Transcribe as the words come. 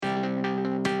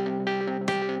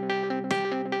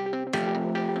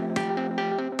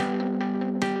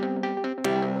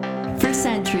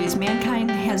centuries, mankind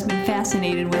has been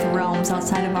fascinated with realms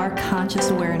outside of our conscious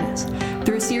awareness.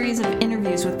 Through a series of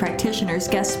interviews with practitioners,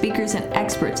 guest speakers, and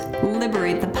experts,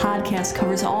 Liberate the podcast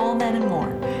covers all that and more.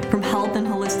 From health and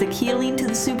holistic healing to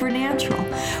the supernatural,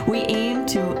 we aim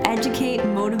to educate,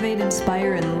 motivate,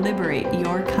 inspire, and liberate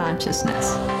your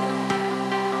consciousness.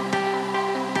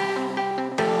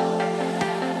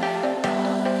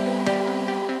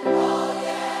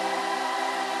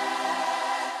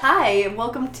 Hi,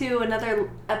 welcome to another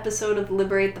episode of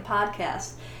Liberate the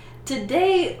Podcast.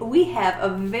 Today we have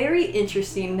a very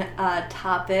interesting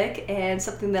topic and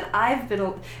something that I've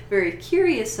been very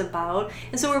curious about.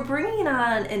 And so we're bringing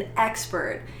on an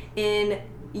expert in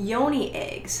yoni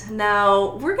eggs.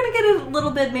 Now, we're going to get a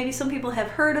little bit, maybe some people have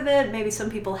heard of it, maybe some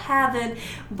people haven't,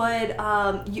 but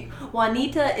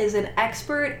Juanita is an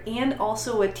expert and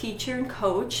also a teacher and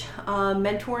coach,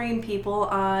 mentoring people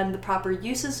on the proper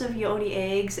uses of yoni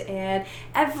eggs and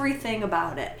everything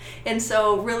about it. And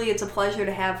so really it's a pleasure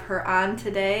to have her on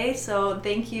today. So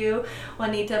thank you,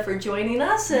 Juanita, for joining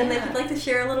us. And if you'd like to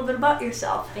share a little bit about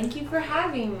yourself. Thank you for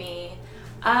having me.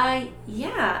 I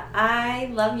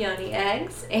love yoni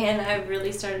eggs, and I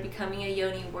really started becoming a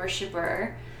yoni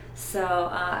worshiper. So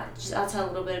I'll tell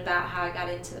a little bit about how I got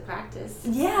into the practice.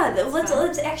 Yeah,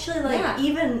 let's actually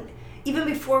even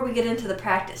before we get into the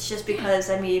practice, just because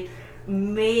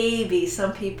maybe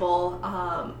some people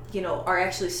are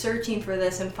actually searching for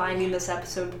this and finding this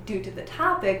episode due to the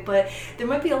topic, but there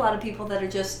might be a lot of people that are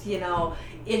just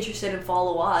interested and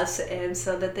follow us, and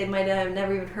so that they might have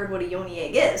never even heard what a yoni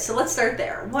egg is. So let's start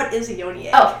there. What is a yoni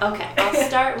egg? Oh, okay. I'll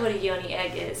start what a yoni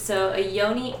egg is. So a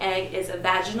yoni egg is a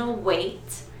vaginal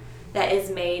weight that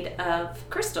is made of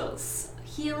crystals,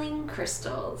 healing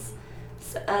crystals.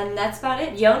 And that's about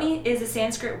it. Yoni is a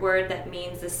Sanskrit word that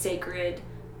means the sacred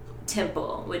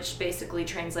temple, which basically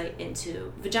translate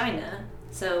into vagina.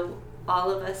 So all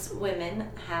of us women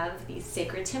have these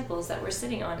sacred temples that we're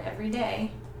sitting on every day.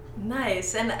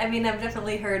 Nice. And I've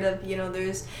definitely heard of,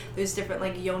 there's different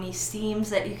like yoni steams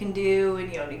that you can do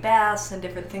and yoni baths and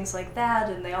different things like that,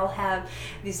 and they all have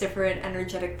these different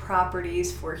energetic properties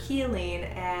for healing.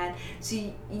 And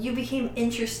so you became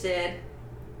interested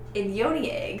in yoni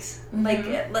eggs. Mm-hmm.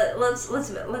 Like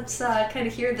let's kind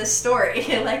of hear this story.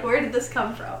 Like, where did this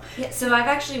come from? Yeah, so I've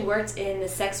actually worked in the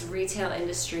sex retail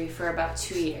industry for about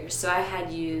 2 years. So I had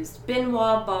used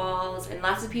Benoit balls, and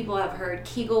lots of people have heard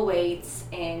Kegel weights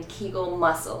and Kegel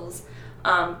muscles.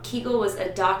 Kegel was a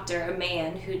doctor, a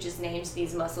man, who just names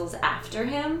these muscles after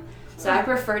him. So I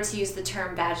prefer to use the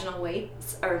term vaginal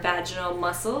weights or vaginal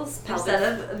muscles instead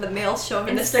of the male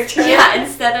chauvinistic term. Yeah,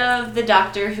 instead of the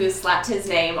doctor who slapped his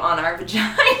name on our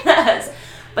vaginas.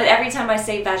 But every time I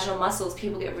say vaginal muscles,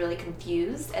 people get really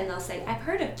confused, and they'll say, I've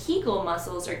heard of Kegel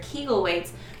muscles or Kegel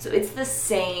weights. So it's the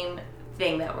same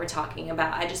thing that we're talking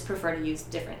about. I just prefer to use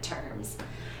different terms.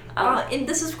 And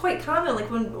this is quite common,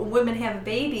 like when women have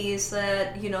babies,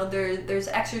 that there's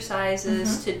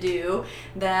exercises to do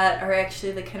that are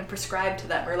actually like kind of prescribed to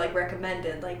them or like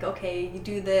recommended, like, okay, you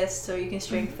do this so you can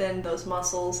strengthen those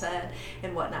muscles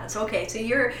and whatnot. So okay, so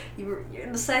you're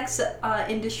in the sex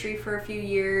industry for a few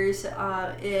years,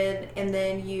 and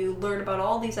then you learn about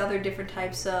all these other different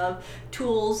types of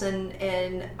tools, and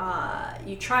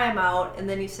you try them out, and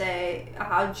then you say,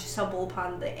 how did you stumble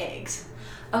upon the eggs?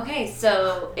 Okay,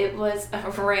 so it was a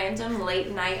random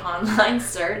late night online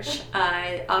search.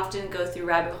 I often go through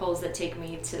rabbit holes that take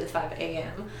me to 5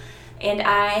 a.m. And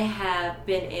I have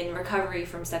been in recovery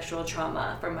from sexual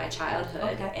trauma from my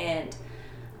childhood. Okay. And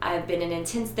I've been in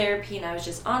intense therapy, and I was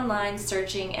just online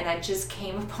searching, and I just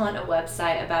came upon a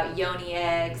website about yoni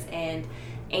eggs and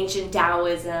ancient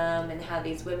Taoism and how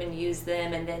these women use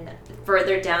them, and then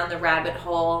further down the rabbit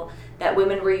hole that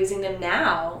women were using them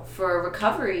now for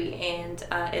recovery, and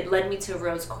it led me to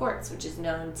rose quartz, which is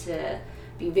known to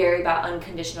be very about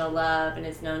unconditional love and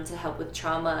is known to help with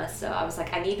trauma. So I was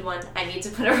like, I need one. I need to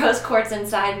put a rose quartz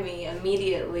inside me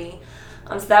immediately.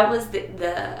 So that was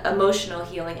the emotional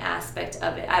healing aspect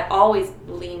of it. I've always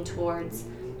leaned towards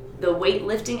the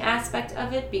weightlifting aspect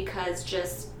of it, because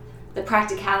just the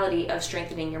practicality of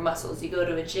strengthening your muscles. You go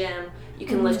to a gym, you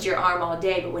can lift your arm all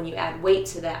day, but when you add weight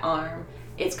to that arm,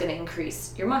 it's going to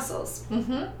increase your muscles.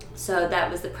 Mm-hmm. So that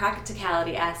was the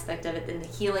practicality aspect of it, then the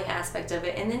healing aspect of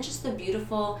it, and then just the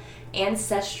beautiful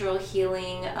ancestral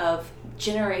healing of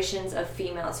generations of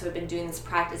females who have been doing this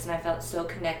practice. And I felt so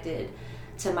connected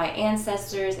to my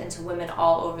ancestors and to women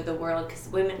all over the world, because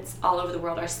women all over the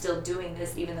world are still doing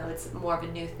this, even though it's more of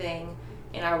a new thing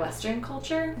in our Western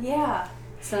culture. Yeah.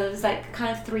 So it was like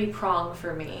kind of three-pronged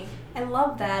for me. I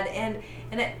love that, and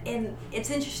it's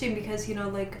interesting because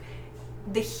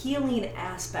the healing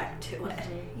aspect to it,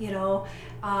 you know,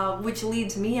 which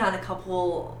leads me on a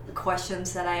couple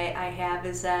questions that I have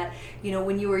is that, you know,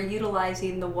 when you were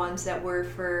utilizing the ones that were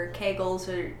for Kegels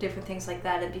or different things like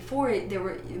that, and before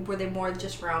were they more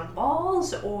just round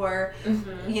balls or,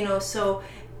 you know, so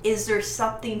is there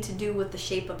something to do with the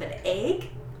shape of an egg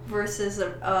versus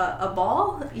a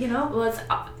ball, you know? Well, it's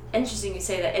interesting you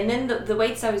say that. And then the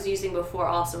weights I was using before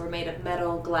also were made of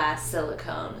metal, glass,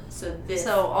 silicone. So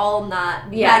all not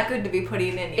good to be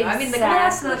putting in you. Exactly. I mean, the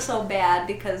glass not so bad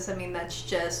because, I mean, that's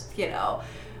just, you know,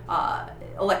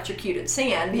 electrocuted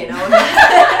sand, you know,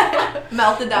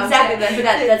 melted down. Exactly,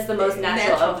 that's the most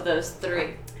natural of those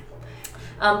three.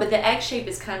 But the egg shape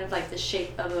is kind of like the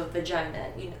shape of a vagina.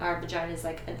 You know, our vagina is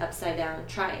like an upside down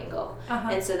triangle.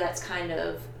 And so that's kind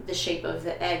of the shape of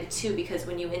the egg too, because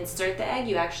when you insert the egg,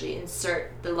 you actually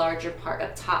insert the larger part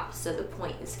up top, so the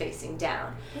point is facing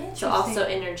down. So also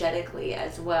energetically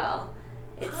as well.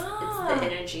 It's the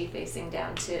energy facing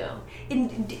down too.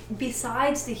 And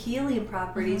besides the healing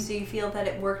properties, do you feel that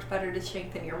it worked better to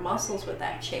strengthen your muscles with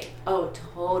that shape? Oh,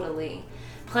 totally.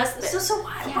 Plus,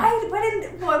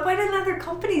 why didn't other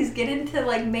companies get into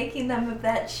like making them of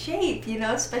that shape? You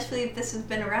know, especially if this has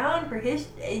been around for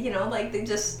you know, like they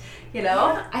just, you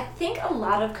know. Yeah, I think a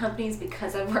lot of companies,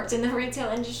 because I've worked in the retail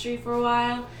industry for a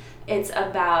while, it's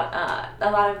about a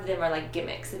lot of them are like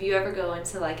gimmicks. If you ever go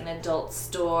into like an adult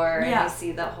store and you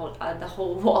see the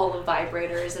whole wall of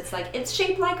vibrators, it's like it's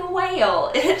shaped like a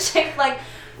whale. It's shaped like,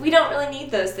 we don't really need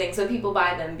those things, so people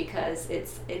buy them because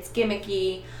it's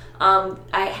gimmicky.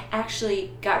 I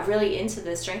actually got really into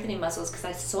the strengthening muscles because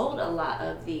I sold a lot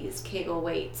of these Kegel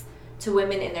weights to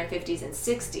women in their 50s and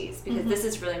 60s, because this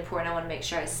is really important. I want to make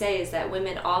sure I say is that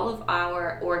women, all of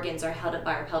our organs are held up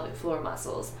by our pelvic floor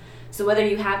muscles. So whether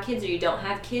you have kids or you don't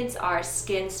have kids, our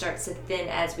skin starts to thin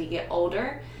as we get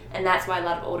older, and that's why a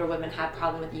lot of older women have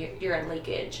problem with urine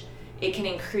leakage. It can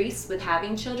increase with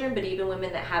having children, but even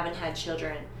women that haven't had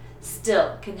children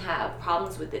still can have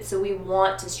problems with it. So we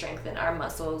want to strengthen our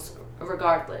muscles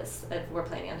regardless if we're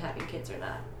planning on having kids or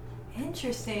not.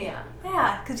 Interesting.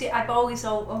 Yeah, because I've always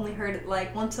only heard it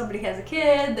like once somebody has a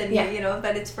kid, then you know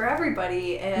that it's for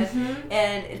everybody, and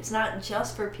and it's not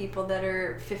just for people that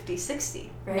are 50,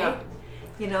 60, right? No.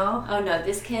 You know? Oh no,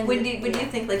 this can. When do you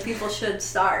think like people should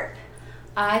start?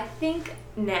 I think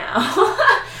now.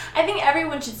 I think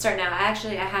everyone should start now. I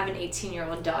have an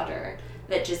 18-year-old daughter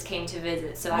that just came to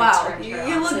visit, so I turned her on.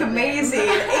 You look amazing.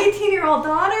 18-year-old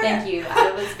daughter? Thank you.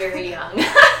 I was very young.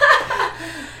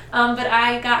 But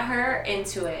I got her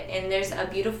into it, and there's a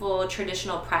beautiful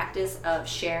traditional practice of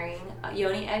sharing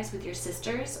yoni eggs with your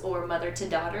sisters or mother to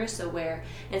daughter. So and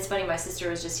it's funny, my sister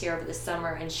was just here over the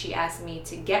summer, and she asked me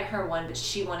to get her one, but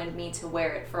she wanted me to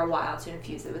wear it for a while to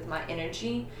infuse it with my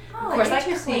energy. Of course, I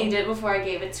cleaned it before I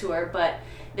gave it to her, but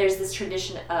there's this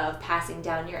tradition of passing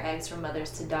down your eggs from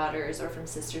mothers to daughters, or from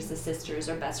sisters to sisters,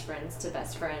 or best friends to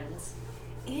best friends.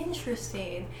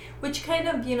 Interesting. Which kind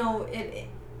of, you know, it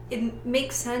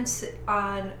makes sense.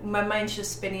 On my mind's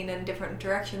just spinning in different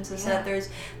directions. Is that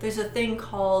there's a thing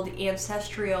called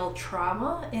ancestral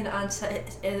trauma and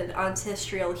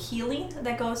ancestral healing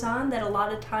that goes on, that a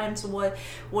lot of times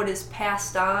what is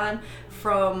passed on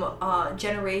from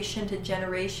generation to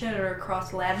generation or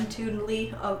across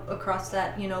latitudinally across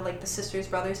that, you know, like the sisters,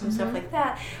 brothers, and stuff like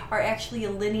that, are actually a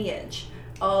lineage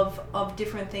of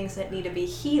different things that need to be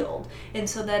healed. And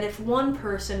so that if one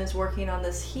person is working on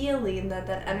this healing, that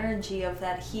energy of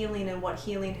that healing and what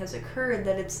healing has occurred,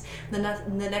 that it's the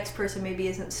next person maybe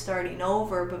isn't starting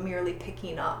over but merely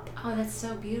picking up. Oh, that's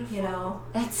so beautiful. You know,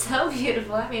 that's so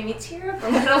beautiful. That made me tear up a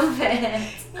little bit.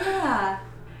 Yeah.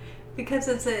 Because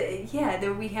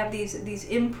there we have these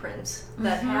imprints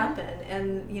that happen,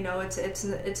 and you know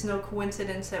it's no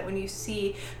coincidence that when you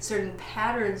see certain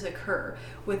patterns occur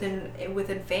within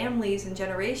families and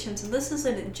generations, and this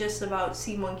isn't just about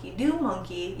see monkey do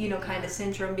monkey, you know, kind of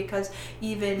syndrome, because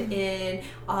even in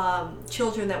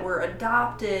children that were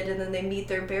adopted and then they meet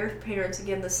their birth parents,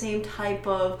 again the same types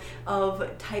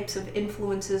of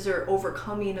influences or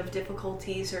overcoming of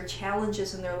difficulties or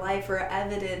challenges in their life are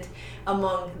evident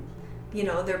among, you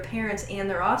know, their parents and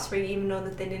their offspring, even though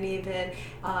that they didn't even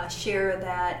share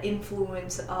that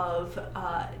influence of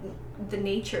the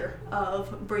nature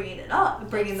of bringing them up.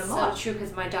 So true,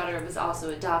 because my daughter was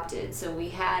also adopted, so we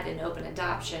had an open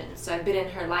adoption. So I've been in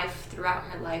her life throughout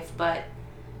her life, but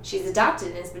she's adopted,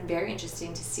 and it's been very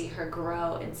interesting to see her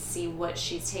grow and see what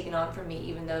she's taken on from me,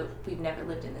 even though we've never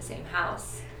lived in the same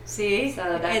house. See,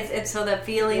 so it's so that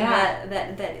feeling,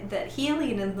 that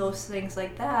healing and those things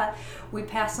like that, we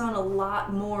pass on a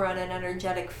lot more on an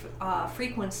energetic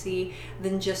frequency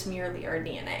than just merely our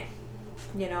DNA.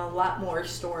 a lot more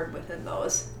stored within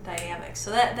those dynamics.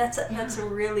 So that's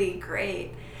really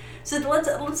great. So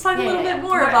let's talk a little bit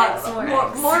more about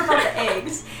more about the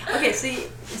eggs. Okay,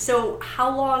 so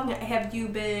how long have you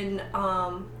been?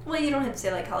 Well, you don't have to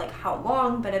say like how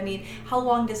long, but I mean, how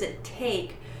long does it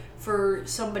take for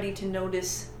somebody to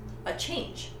notice a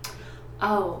change?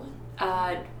 Oh,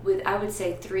 I would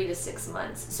say 3 to 6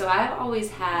 months. So I've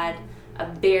always had a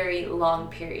very long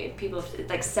period. People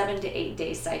like 7 to 8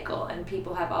 day cycle, and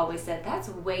people have always said that's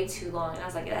way too long. And I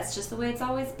was like, that's just the way it's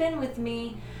always been with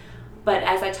me. But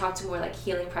as I talked to more like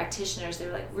healing practitioners, they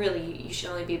were like, really, you should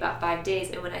only be about 5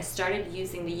 days. And when I started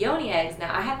using the yoni eggs,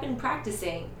 now I have been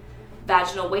practicing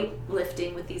vaginal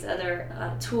weightlifting with these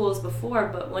other tools before,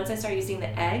 but once I started using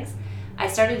the eggs, I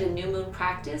started a new moon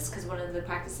practice, because one of the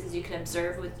practices you can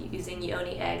observe with using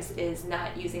yoni eggs is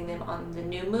not using them on the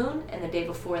new moon and the day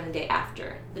before and the day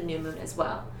after the new moon as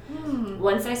well.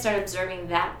 Once I started observing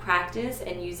that practice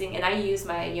and I use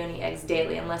my yoni eggs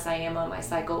daily unless I am on my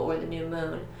cycle or the new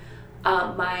moon.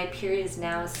 My period is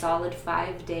now a solid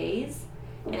 5 days,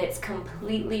 and it's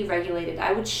completely regulated.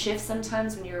 I would shift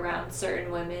sometimes when you're around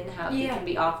certain women, how you can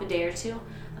be off a day or two.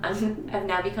 I've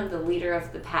now become the leader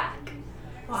of the pack.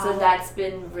 Wow. So that's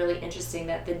been really interesting,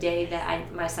 that the day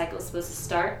that my cycle is supposed to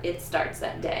start, it starts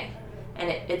that day. And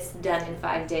it's done in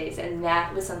 5 days. And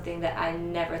that was something that I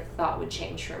never thought would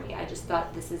change for me. I just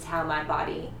thought this is how my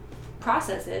body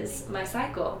processes my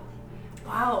cycle.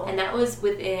 Wow. And that was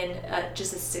within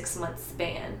just a 6-month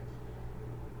span.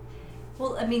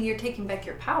 Well, I mean, you're taking back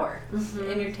your power,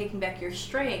 and you're taking back your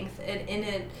strength, and in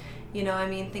it, I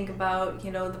mean, think about,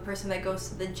 the person that goes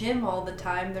to the gym all the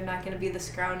time, they're not going to be the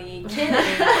scrawny kid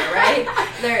anymore, right?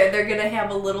 They're going to have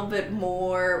a little bit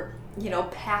more,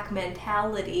 pack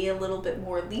mentality, a little bit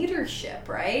more leadership,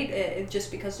 right? Just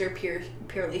because they're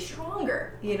purely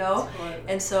stronger, Totally.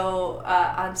 And so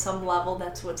on some level,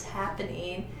 that's what's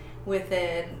happening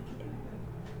within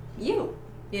you,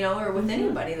 or with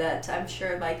anybody that I'm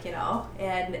sure,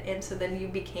 and so then you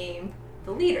became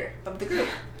the leader of the group.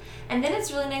 And then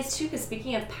it's really nice too, because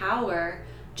speaking of power,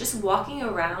 just walking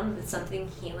around with something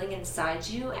healing inside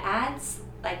you adds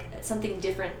like something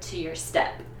different to your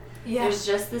step. Yeah. There's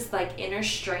just this like inner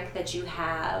strength that you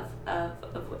have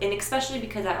and especially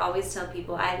because I always tell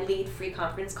people, I lead free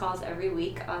conference calls every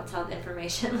week. I'll tell the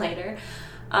information later.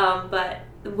 But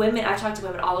I've talked to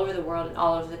women all over the world and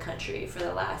all over the country for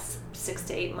the last 6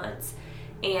 to 8 months.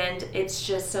 And it's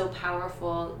just so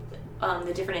powerful,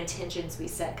 the different intentions we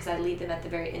set, because I lead them at the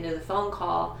very end of the phone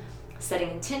call,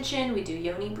 setting intention. We do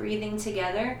yoni breathing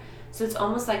together. So it's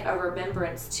almost like a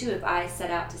remembrance too. If I set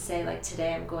out to say, like,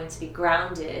 today I'm going to be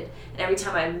grounded, and every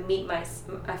time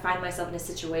I find myself in a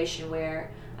situation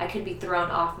where I could be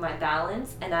thrown off my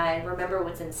balance, and I remember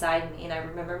what's inside me and I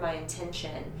remember my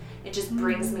intention, it just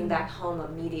brings me back home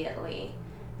immediately.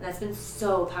 And that's been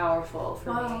so powerful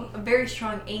for me. A very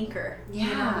strong anchor.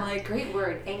 Yeah, great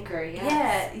word, anchor,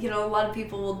 yes. Yeah, a lot of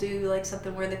people will do like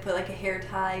something where they put like a hair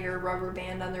tie or a rubber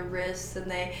band on their wrists,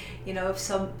 and they, if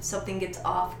something gets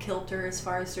off kilter as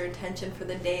far as their intention for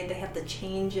the day, they have to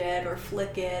change it or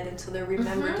flick it, and so they're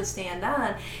remembered to stand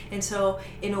on. And so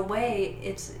in a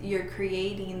way, you're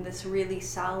creating this really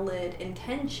solid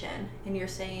intention, and you're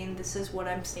saying, this is what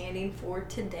I'm standing for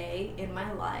today in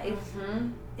my life.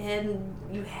 And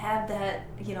you have that,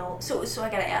 so I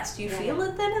gotta ask, do you feel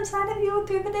it then inside of you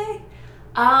through the day?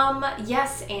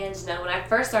 Yes and no. When I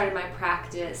first started my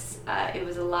practice, it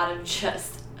was a lot of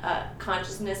just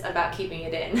consciousness about keeping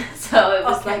it in. So it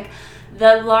was like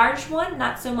the large one,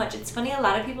 not so much. It's funny, a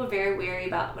lot of people are very wary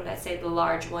about when I say the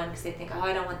large one, because they think,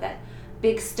 I don't want that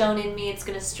big stone in me, it's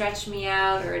going to stretch me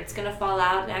out, or it's going to fall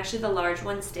out. And actually the large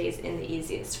one stays in the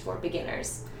easiest for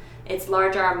beginners. It's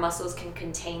larger, our muscles can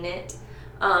contain it.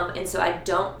 And so I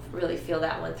don't really feel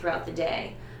that one throughout the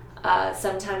day.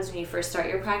 Sometimes when you first start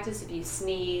your practice, if you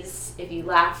sneeze, if you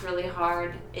laugh really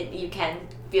hard, you can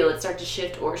feel it start to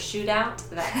shift or shoot out.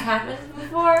 That's happened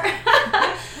before.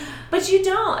 But you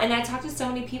don't. And I talk to so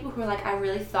many people who are like, I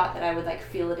really thought that I would like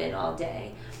feel it in all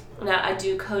day. Now, I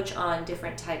do coach on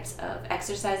different types of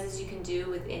exercises you can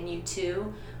do within you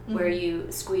too, where you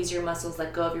squeeze your muscles,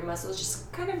 let go of your muscles,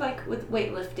 just kind of like with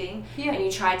weightlifting, and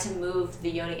you try to move the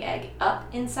yoni egg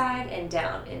up inside and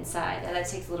down inside, and that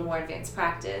takes a little more advanced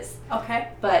practice. Okay.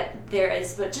 But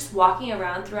just walking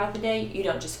around throughout the day, you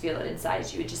don't just feel it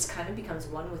inside you, it just kind of becomes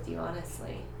one with you,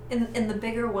 honestly. In the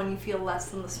bigger one, you feel less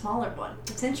than the smaller one.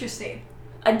 It's interesting.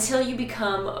 until you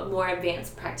become a more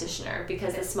advanced practitioner,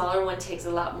 because the smaller one takes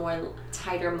a lot more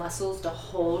tighter muscles to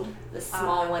hold the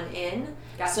small one in.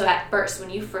 Gotcha. So at first, when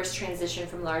you first transition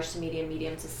from large to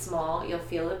medium to small, you'll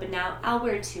feel it. But now I'll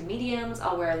wear 2 mediums,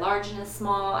 I'll wear a large and a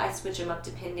small. I switch them up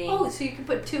depending. Oh, so you can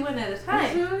put 2 in at a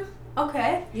time. Mm-hmm.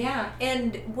 Okay. Yeah.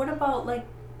 And what about, like,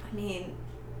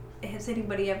 has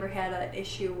anybody ever had an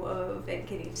issue of it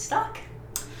getting stuck?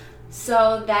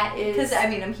 So that is... Because,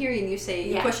 I'm hearing you say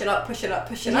you push it up, push it up,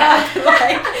 push it up.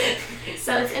 Like...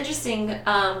 So it's interesting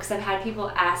because I've had people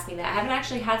ask me that. I haven't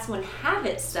actually had someone have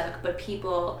it stuck, but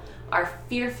people are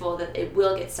fearful that it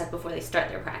will get stuck before they start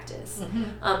their practice.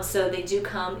 Mm-hmm. So they do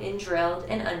come in drilled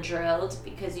and undrilled,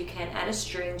 because you can add a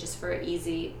string just for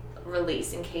easy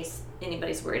release in case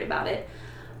anybody's worried about it.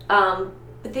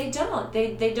 But they don't.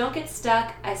 They don't get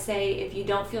stuck. I say if you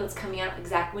don't feel it's coming out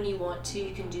exactly when you want to,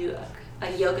 you can do a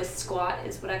yoga squat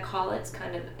is what I call it. It's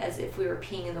kind of as if we were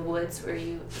peeing in the woods, where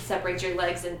you separate your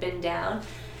legs and bend down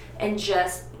and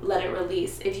just let it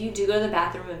release. If you do go to the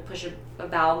bathroom and push a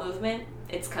bowel movement,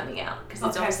 it's coming out, because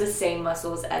it's almost the same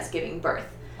muscles as giving birth.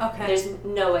 Okay. There's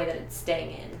no way that it's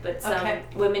staying in. But some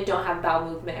women don't have bowel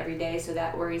movement every day, so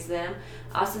that worries them.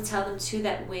 I also tell them too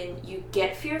that when you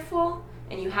get fearful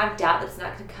and you have doubt that it's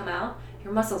not going to come out,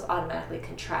 your muscles automatically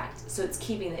contract. So it's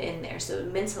keeping it in there. So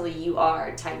mentally you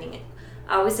are tightening it.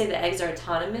 I always say the eggs are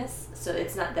autonomous, so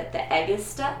it's not that the egg is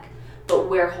stuck, but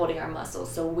we're holding our muscles,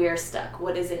 so we're stuck.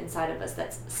 What is it inside of us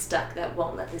that's stuck that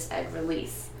won't let this egg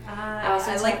release?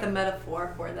 I like the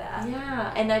metaphor for that.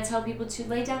 Yeah, and I tell people to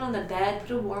lay down on the bed,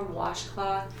 put a warm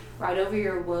washcloth right over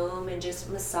your womb, and just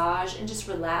massage and just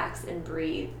relax and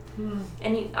breathe.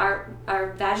 And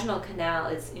our vaginal canal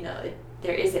is,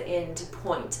 there is an end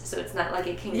point, so it's not like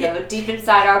it can go deep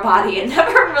inside our body and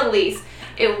never release.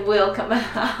 It will come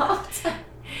out.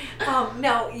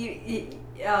 Now, you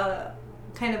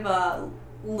kind of a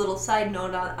little side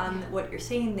note on what you're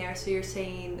saying there. So you're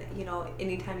saying,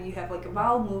 anytime you have like a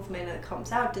bowel movement and it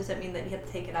comes out, does that mean that you have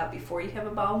to take it out before you have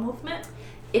a bowel movement?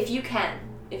 If you can.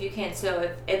 So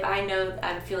if I know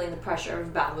I'm feeling the pressure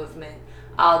of bowel movement,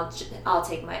 I'll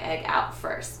take my egg out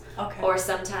first. Okay. Or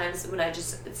sometimes when I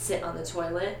just sit on the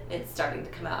toilet, it's starting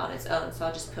to come out on its own, so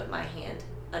I'll just put my hand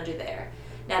under there.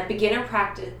 Now, beginner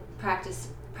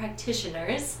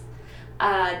practitioners,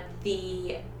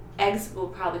 the eggs will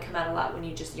probably come out a lot when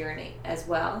you just urinate as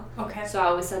well. Okay. So I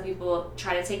always tell people,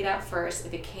 try to take it out first.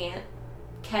 If it can't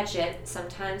catch it,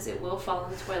 sometimes it will fall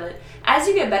in the toilet. As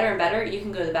you get better and better, you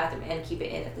can go to the bathroom and keep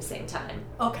it in at the same time.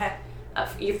 Okay.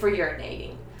 For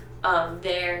urinating.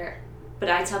 But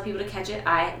I tell people to catch it.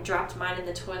 I dropped mine in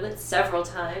the toilet several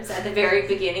times at the very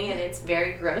beginning, and it's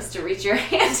very gross to reach your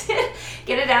hand in,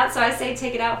 get it out. So I say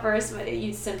take it out first, but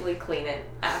you simply clean it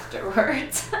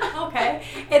afterwards. Okay.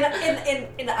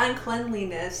 And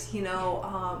uncleanliness,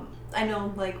 I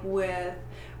know like with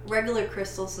regular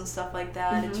crystals and stuff like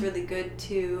that, it's really good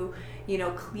to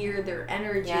clear their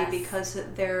energy, because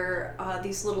they're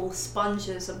these little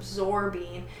sponges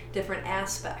absorbing different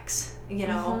aspects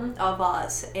of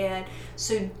us. And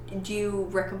so do you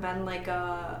recommend like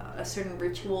a certain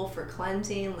ritual for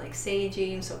cleansing, like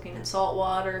saging, soaking in salt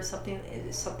water, something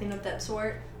of that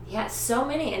sort? Yeah, so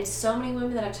many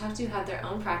women that I've talked to have their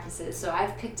own practices. So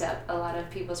I've picked up a lot of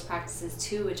people's practices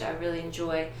too, which I really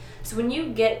enjoy. So when you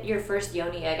get your first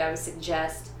yoni egg, I would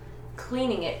suggest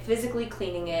physically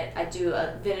cleaning it. I do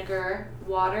a vinegar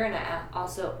water, and I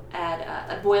also add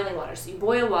a boiling water. So you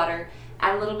boil water,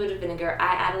 add a little bit of vinegar.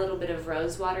 I add a little bit of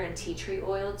rose water and tea tree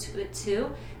oil to it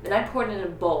too. Then I pour it in a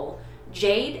bowl.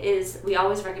 Jade we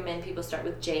always recommend people start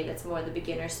with jade. That's more the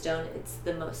beginner stone. It's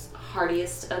the most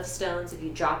hardiest of stones. If you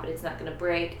drop it, it's not going to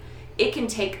break. It can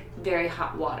take very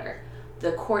hot water.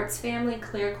 The quartz family,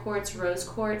 clear quartz, rose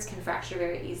quartz, can fracture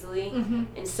very easily.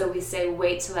 And so we say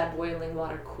wait till that boiling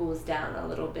water cools down a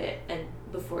little bit and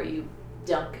before you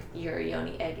dunk your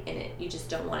yoni egg in it. You just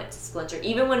don't want it to splinter.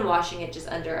 Even when washing it just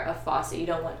under a faucet, you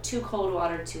don't want too cold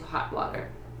water, too hot water.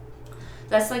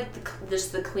 That's like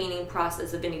just the cleaning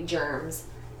process of any germs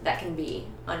that can be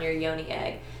on your yoni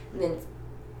egg. And then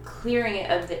clearing it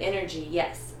of the energy,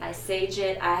 yes. I sage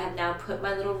it. I have now put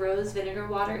my little rose vinegar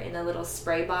water in a little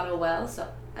spray bottle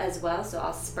as well. So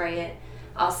I'll spray it,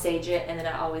 I'll sage it, and then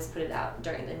I always put it out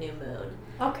during the new moon.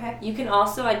 Okay. You can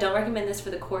also, I don't recommend this for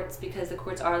the quartz because the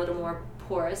quartz are a little more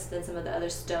porous than some of the other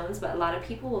stones, but a lot of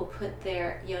people will put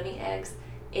their yoni eggs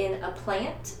in a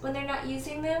plant when they're not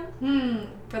using them.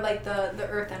 For like the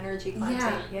earth energy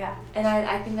cleansing. Yeah. And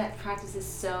I think that practice is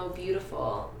so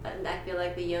beautiful. And I feel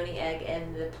like the yoni egg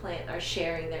and the plant are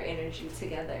sharing their energy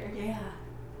together. Yeah.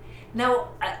 Now,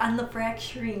 on the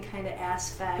fracturing kind of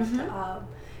aspect,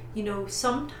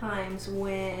 sometimes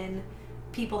when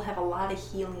people have a lot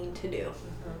of healing to do.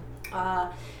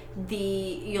 Mm-hmm.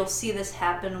 You'll see this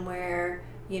happen where,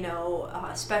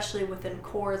 especially within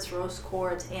quartz, rose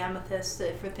quartz, amethyst,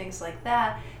 for things like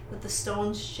that the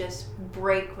stones just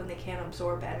break when they can't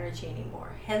absorb energy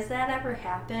anymore. Has that ever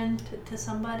happened to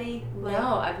somebody?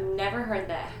 No, I've never heard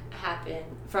that happen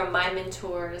from my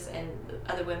mentors and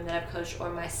other women that I've coached or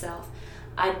myself.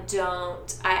 I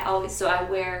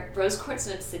wear rose quartz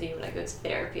and obsidian when I go to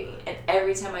therapy, and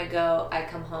every time I go, I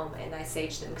come home and I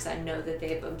sage them because I know that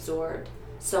they've absorbed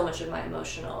so much of my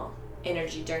emotional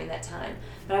energy during that time.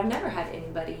 But I've never had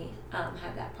anybody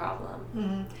have that problem.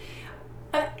 Mm-hmm.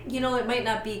 It might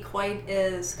not be quite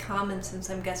as common, since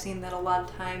I'm guessing that a lot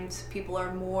of times people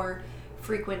are more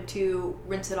frequent to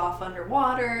rinse it off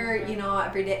underwater, Mm-hmm.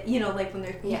 Every day, like when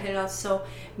they're, so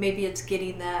maybe it's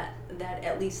getting that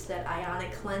at least that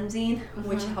ionic cleansing, Mm-hmm.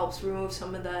 which helps remove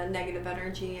some of the negative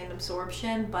energy and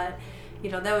absorption. But,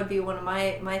 that would be one of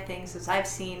my things, is I've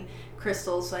seen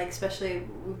crystals, like especially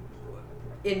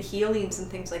in healings and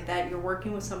things like that, you're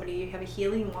working with somebody, you have a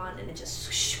healing wand, and it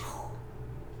just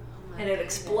and it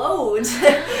explodes,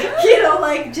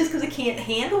 like just because it can't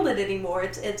handle it anymore.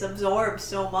 It's absorbed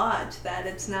so much that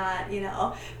it's not,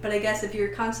 But I guess if you're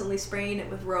constantly spraying it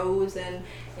with rose and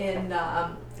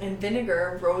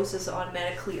vinegar, rose is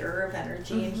automatic clearer of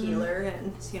energy Mm-hmm. and healer,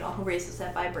 and raises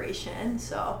that vibration.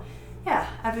 So yeah,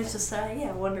 I was just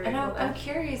wondering. And I'm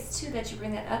curious too that you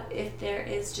bring that up, if there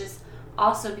is just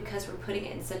also, because we're putting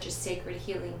it in such a sacred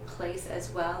healing place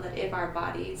as well, that if our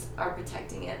bodies are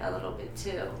protecting it a little bit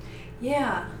too.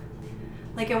 Yeah.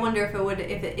 Like, I wonder if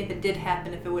it did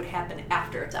happen, if it would happen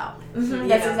after it's out. Mm-hmm.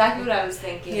 That's exactly what I was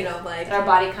thinking. Like that our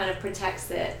body kind of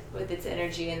protects it with its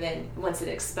energy, and then once it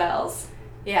expels,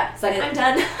 it's like, I'm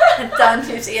done. It's done.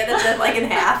 You see it, it's like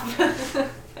in half.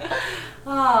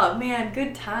 Oh man,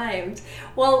 good times.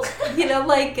 Well,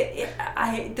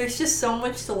 there's just so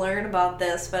much to learn about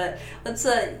this, but let's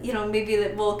maybe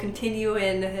that we'll continue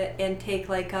and take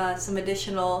some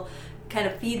additional kind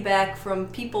of feedback from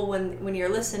people when you're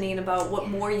listening about what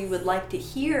more you would like to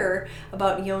hear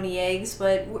about yoni eggs.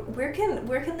 But where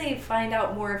can they find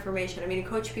out more information? I mean, you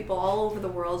coach people all over the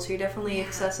world, so you're definitely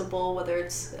accessible, whether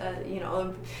it's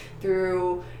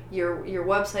through your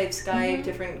website, Skype, Mm-hmm.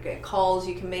 different calls.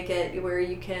 You can make it where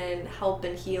you can help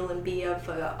and heal and be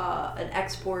an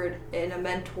expert and a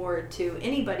mentor to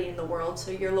anybody in the world.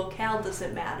 So your locale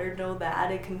doesn't matter. Know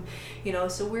that it can,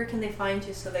 So where can they find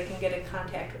you so they can get in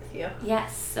contact with you?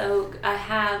 Yes, so I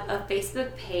have a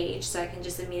Facebook page, so I can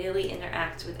just immediately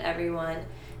interact with everyone.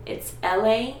 It's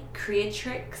LA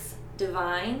Creatrix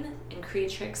Divine, and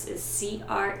Creatrix is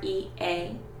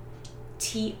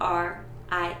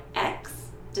CREATRIX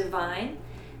Divine.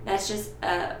 That's just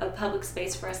a public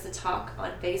space for us to talk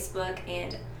on Facebook,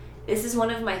 and this is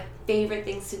one of my favorite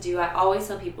things to do. I always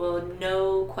tell people,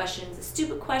 no question's a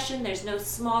stupid question. There's no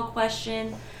small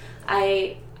question.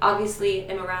 I obviously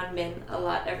am around men a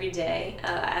lot every day,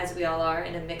 as we all are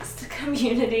in a mixed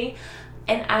community,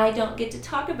 and I don't get to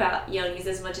talk about yonis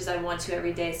as much as I want to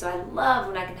every day. So I love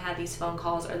when I can have these phone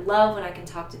calls, or love when I can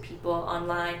talk to people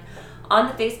online. On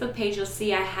the Facebook page, you'll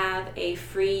see I have a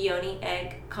free Yoni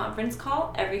Egg conference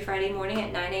call every Friday morning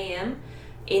at 9 a.m.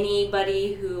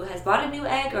 Anybody who has bought a new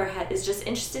egg or is just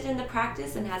interested in the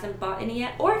practice and hasn't bought any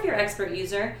yet, or if you're an expert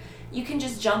user, you can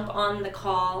just jump on the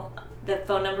call. The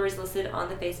phone number is listed on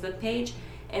the Facebook page,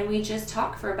 and we just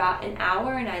talk for about an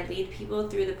hour, and I lead people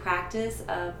through the practice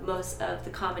of most of the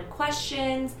common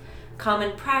questions,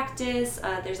 common practice.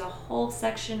 There's a whole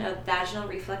section of vaginal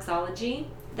reflexology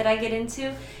that I get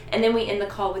into, and then we end the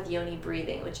call with yoni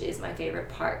breathing, which is my favorite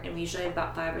part, and we usually have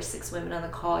about 5 or 6 women on the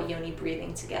call yoni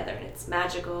breathing together, and it's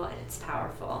magical and it's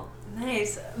powerful.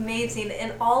 Nice, amazing.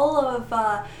 And all of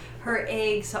her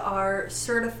eggs are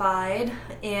certified,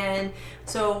 and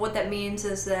so what that means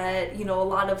is that a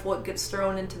lot of what gets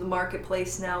thrown into the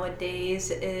marketplace nowadays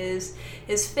is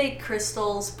fake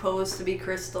crystals posed to be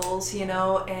crystals,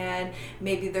 and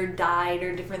maybe they're dyed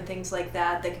or different things like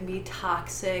that can be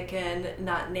toxic and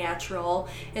not natural.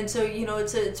 And so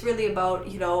it's really about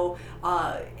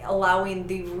allowing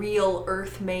the real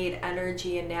earth-made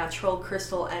energy and natural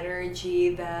crystal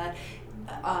energy that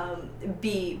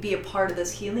be a part of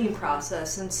this healing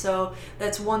process. And so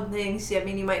that's one thing. See, I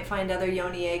mean, you might find other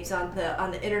yoni eggs on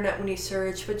the internet when you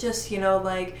search, but just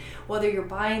whether you're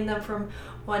buying them from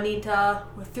Juanita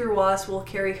or through us, we'll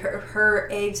carry her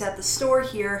eggs at the store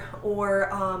here, or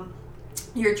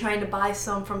you're trying to buy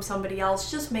some from somebody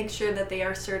else, just make sure that they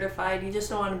are certified. You just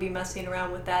don't want to be messing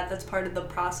around with that. That's part of the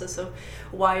process of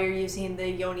why you're using the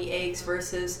Yoni eggs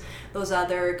versus those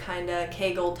other kind of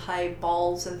Kegel type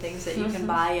balls and things that you can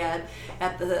buy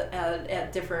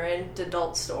at different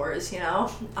adult stores, you know.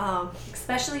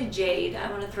 Especially Jade. I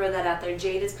want to throw that out there.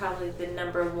 Jade is probably the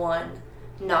number one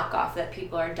knockoff that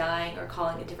people are dying or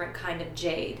calling a different kind of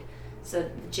jade. So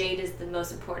jade is the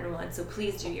most important one. So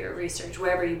please do your research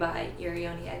wherever you buy your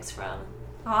Yoni eggs from.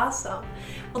 Awesome.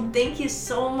 Well, thank you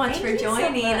so much for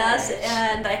joining us,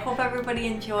 and I hope everybody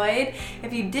enjoyed.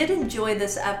 If you did enjoy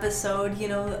this episode, you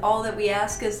know, all that we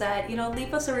ask is that, you know,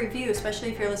 leave us a review, especially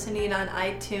if you're listening on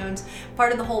iTunes.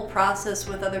 Part of the whole process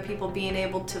with other people being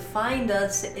able to find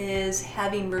us is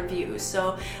having reviews.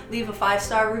 So leave a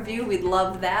 5-star review. We'd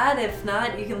love that. If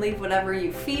not, you can leave whatever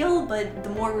you feel, but the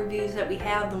more reviews that we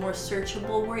have, the more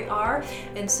searchable we are.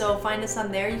 And so find us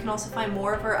on there. You can also find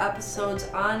more of our episodes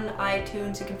on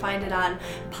iTunes. You can find it on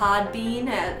Podbean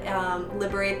at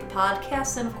Liberate the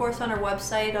Podcast, and of course on our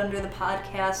website under the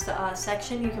podcast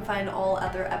section you can find all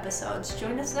other episodes.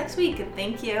 Join us next week.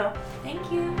 Thank you.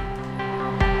 Thank you.